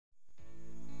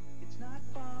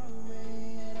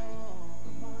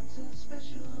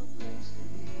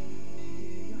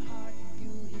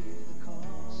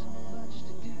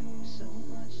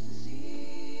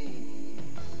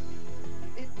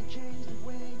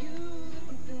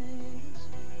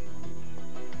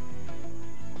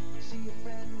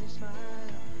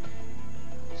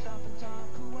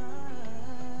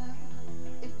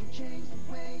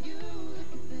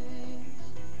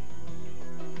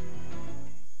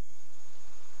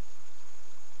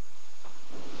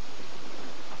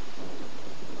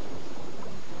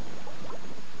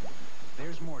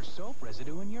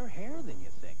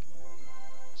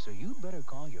better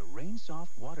call your Rain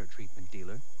Soft water treatment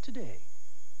dealer today.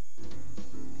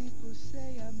 People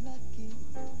say I'm lucky,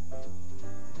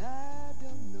 I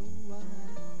don't know why.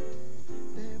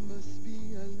 There must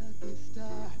be a lucky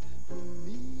star for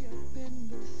me up in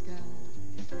the sky.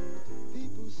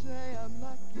 People say I'm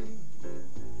lucky,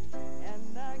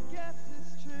 and I guess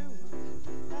it's true.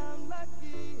 I'm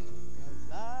lucky,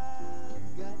 'cause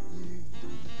I've got you.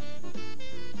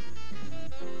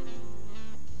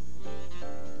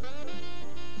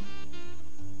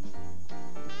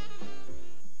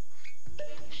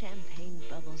 Champagne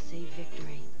bubbles say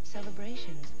victory,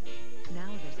 celebrations. Now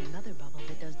there's another bubble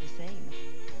that does the same.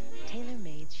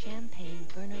 Tailor-made champagne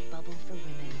burner bubble for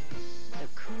women. The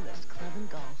coolest club in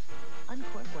golf.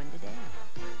 Uncork one today.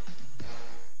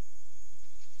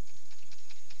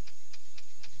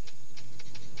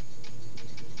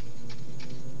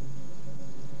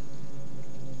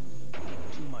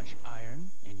 Too much iron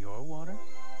in your water?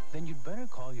 Then you'd better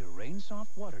call your Rain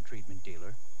Soft water treatment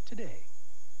dealer today.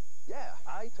 Yeah,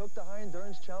 I took the high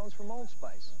endurance challenge from Old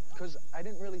Spice because I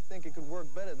didn't really think it could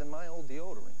work better than my old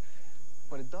deodorant.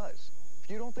 But it does. If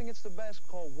you don't think it's the best,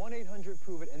 call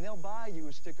 1-800-PROVE-IT and they'll buy you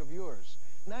a stick of yours.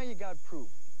 Now you got proof.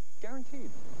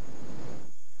 Guaranteed.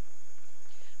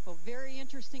 Well, very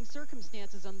interesting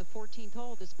circumstances on the 14th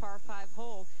hole, this par 5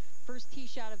 hole. First tee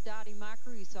shot of Dottie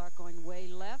Mockery, you saw it going way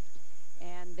left.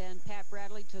 And then Pat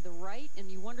Bradley to the right. And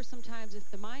you wonder sometimes if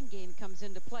the mind game comes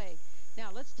into play. Now,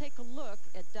 let's take a look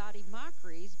at Dottie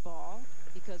Mockery's ball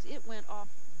because it went off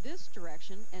this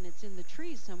direction and it's in the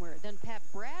trees somewhere. Then Pat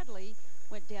Bradley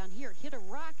went down here, hit a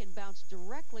rock and bounced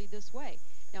directly this way.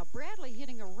 Now, Bradley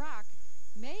hitting a rock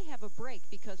may have a break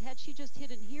because had she just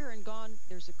hit in here and gone,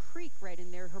 there's a creek right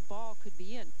in there, her ball could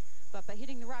be in. But by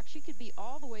hitting the rock, she could be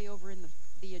all the way over in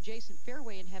the adjacent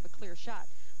fairway and have a clear shot.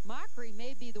 Mockery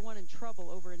may be the one in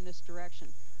trouble over in this direction.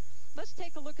 Let's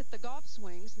take a look at the golf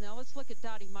swings. Now let's look at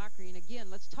Dottie Mockery. And again,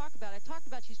 let's talk about, I talked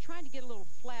about she's trying to get a little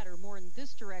flatter, more in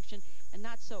this direction and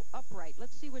not so upright.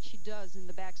 Let's see what she does in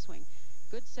the backswing.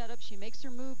 Good setup. She makes her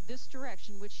move this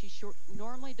direction, which she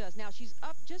normally does. Now she's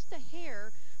up just a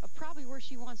hair of probably where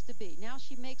she wants to be. Now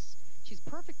she's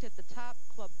perfect at the top,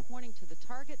 club pointing to the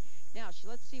target. Now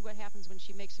let's see what happens when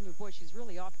she makes a move. Boy, she's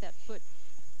really off that foot.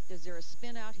 Is there a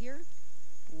spin out here?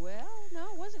 Well,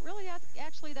 no, it wasn't really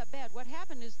actually that bad. What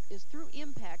happened is through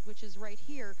impact, which is right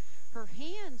here, her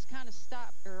hands kind of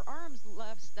stopped, her arms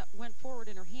went forward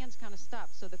and her hands kind of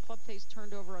stopped, so the club face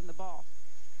turned over on the ball.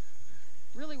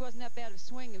 Really wasn't that bad of a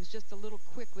swing. It was just a little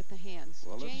quick with the hands.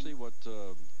 Well, let's see what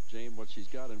Jane, what she's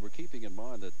got, and we're keeping in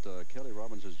mind that Kelly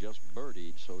Robbins has just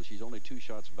birdied, so she's only 2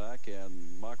 shots back.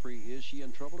 And Mockery, is she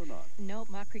in trouble or not? No,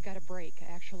 Mockery got a break.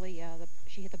 Actually,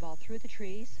 she hit the ball through the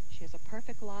trees. She has a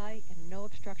perfect lie and no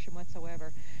obstruction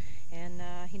whatsoever. And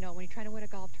you know, when you're trying to win a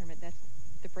golf tournament, that's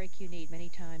the break you need many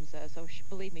times. So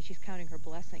believe me, she's counting her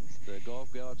blessings. The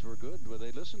golf gods were good. Well,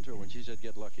 they listened to her when she said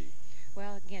get lucky.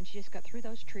 Well, again, she just got through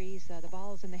those trees. The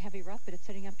ball is in the heavy rough, but it's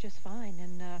setting up just fine.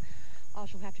 And all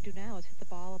she'll have to do now is hit the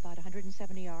ball about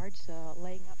 170 yards,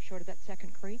 laying up short of that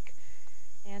second creek,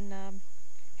 and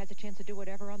has a chance to do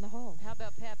whatever on the hole. How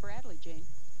about Pat Bradley, Jane?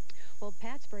 Well,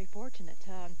 Pat's very fortunate.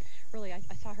 Really, I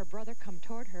saw her brother come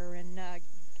toward her and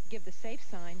give the safe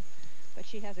sign, but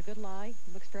she has a good lie.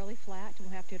 It looks fairly flat, and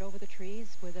we'll have to hit over the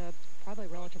trees with a probably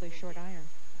relatively short iron.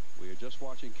 We are just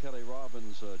watching Kelly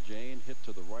Robbins, Jane, hit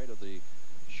to the right of the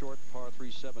short par 3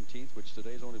 17th, which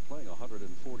today's only playing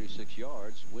 146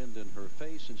 yards, wind in her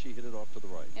face, and she hit it off to the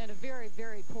right. And a very,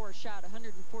 very poor shot,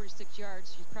 146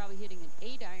 yards. She's probably hitting an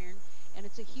 8-iron, and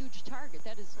it's a huge target.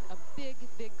 That is a big,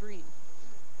 big green.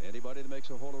 Anybody that makes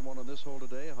a hole-in-one on this hole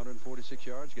today, 146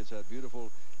 yards, gets that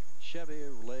beautiful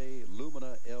Chevrolet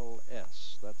Lumina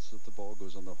LS. That's if the ball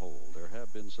goes on the hole. There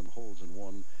have been some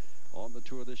holes-in-one on the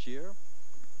tour this year.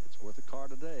 It's worth a car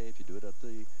today if you do it at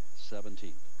the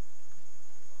 17th.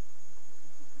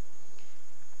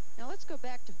 Now let's go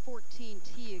back to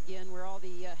 14T again, where all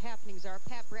the happenings are.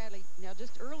 Pat Bradley, now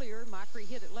just earlier, Mockery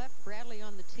hit it left, Bradley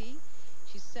on the tee.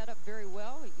 She's set up very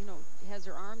well, you know, has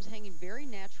her arms hanging very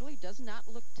naturally, does not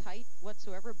look tight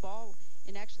whatsoever. Ball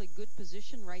in actually good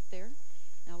position right there.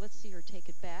 Now let's see her take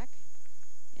it back.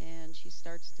 And she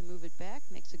starts to move it back,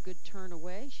 makes a good turn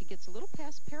away. She gets a little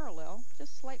past parallel,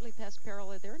 just slightly past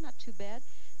parallel there, not too bad.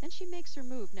 Then she makes her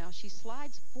move. Now she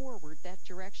slides forward that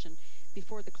direction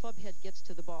before the club head gets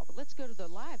to the ball. But let's go to the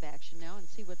live action now and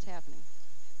see what's happening.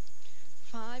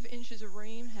 5 inches of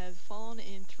rain have fallen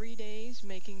in 3 days,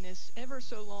 making this ever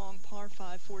so long par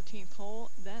 5 14th hole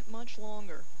that much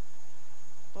longer.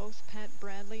 Both Pat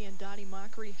Bradley and Dottie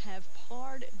Mockery have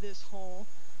parred this hole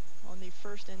on the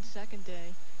first and second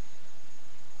day.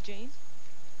 Jane?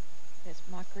 That's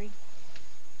Mockery.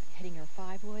 hitting her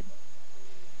 5 wood.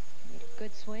 Made a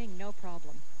good swing, no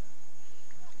problem.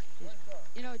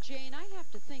 You know, Jane, I have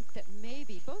to think that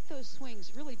maybe both those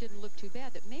swings really didn't look too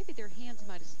bad, that maybe their hands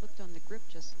might have slipped on the grip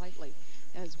just slightly,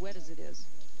 as wet as it is.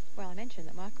 Well, I mentioned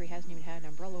that Mockery hasn't even had an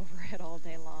umbrella over her head all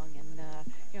day long, and,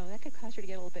 you know, that could cause her to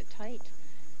get a little bit tight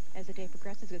as the day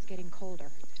progresses. It's getting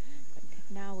colder. But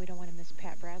now we don't want to miss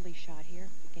Pat Bradley's shot here.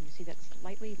 Again, you see that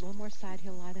slightly, a little more side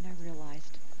hill lie than I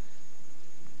realized.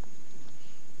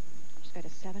 She's got a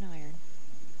 7-iron.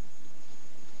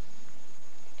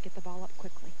 Get the ball up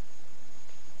quickly.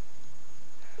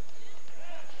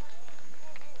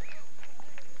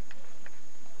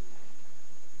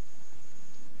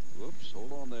 Whoops,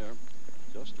 hold on there.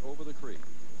 Just over the creek.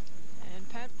 And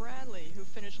Pat Bradley, who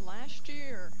finished last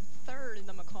year 3rd in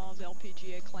the McCall's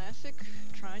LPGA Classic,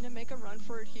 trying to make a run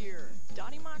for it here.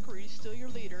 Dottie Mockery is still your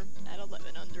leader at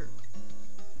 11 under.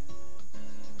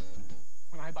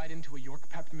 When I bite into a York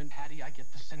Peppermint Pattie, I get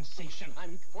the sensation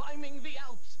I'm climbing the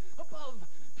Alps. Above,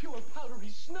 pure powdery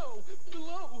snow.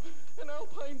 Below, an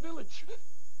alpine village.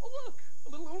 Oh, look, a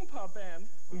little oompa band.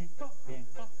 Oompa,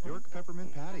 oompa. York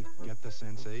Peppermint Pattie. Get the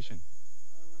sensation.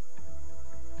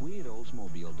 We at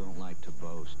Oldsmobile don't like to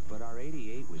boast, but our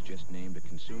 88 was just named a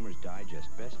Consumer's Digest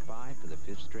Best Buy for the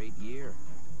 5th straight year.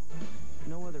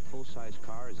 No other full-size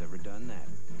car has ever done that.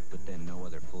 But then no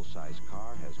other full-size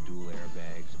car has dual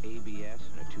airbags, ABS,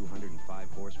 and a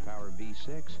 205-horsepower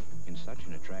V6 in such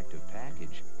an attractive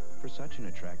package for such an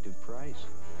attractive price.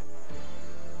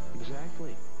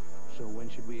 Exactly. So when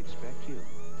should we expect you?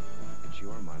 It's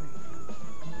your money.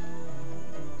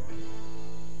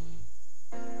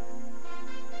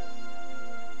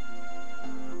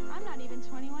 I'm not even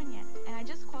 21 yet, and I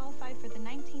just qualified for the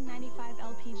 1995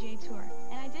 LPGA Tour,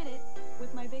 and I did it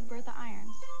with my Big Bertha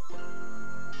irons.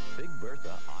 Big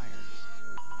Bertha irons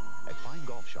at fine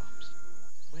golf shops.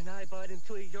 When I bite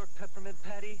into a York Peppermint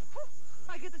Pattie,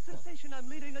 I get the sensation I'm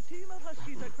leading a team of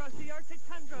huskies across the Arctic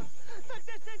tundra. The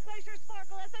distant glaciers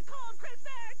sparkle as the cold, crisp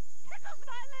air tickles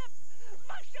my lips.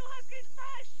 Mush, you huskies,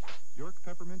 mush! York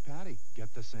Peppermint Pattie.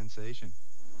 Get the sensation.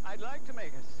 I'd like to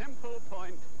make a simple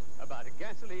point about a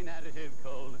gasoline additive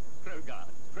called Pro-Gard.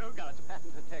 Pro-Gard's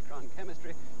patented Techron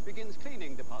chemistry begins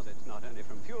cleaning deposits not only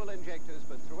from fuel injectors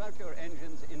but throughout your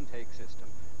engine's intake system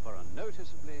for a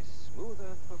noticeably smooth